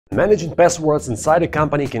Managing passwords inside a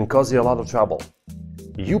company can cause you a lot of trouble.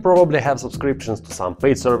 You probably have subscriptions to some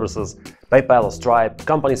paid services, PayPal or Stripe,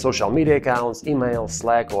 company social media accounts, email,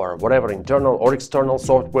 Slack, or whatever internal or external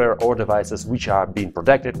software or devices which are being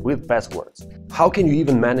protected with passwords. How can you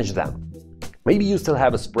even manage them? Maybe you still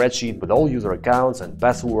have a spreadsheet with all user accounts and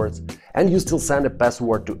passwords, and you still send a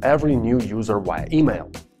password to every new user via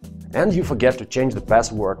email. And you forget to change the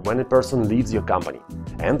password when a person leaves your company,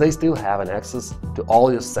 and they still have an access to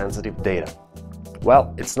all your sensitive data.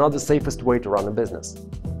 Well, it's not the safest way to run a business.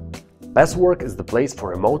 Passwork is the place for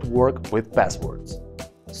remote work with passwords.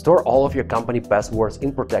 Store all of your company passwords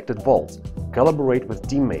in protected vaults, collaborate with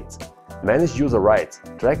teammates, manage user rights,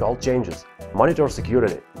 track all changes, monitor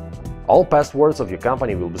security. All passwords of your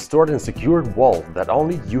company will be stored in a secured vault that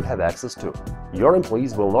only you have access to. Your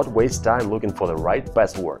employees will not waste time looking for the right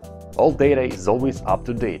password. All data is always up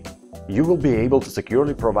to date. You will be able to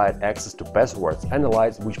securely provide access to passwords,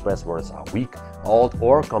 analyze which passwords are weak, old,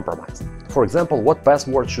 or compromised. For example, what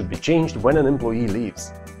password should be changed when an employee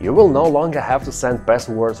leaves. You will no longer have to send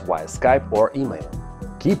passwords via Skype or email.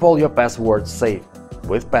 Keep all your passwords safe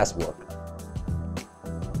with Passwork.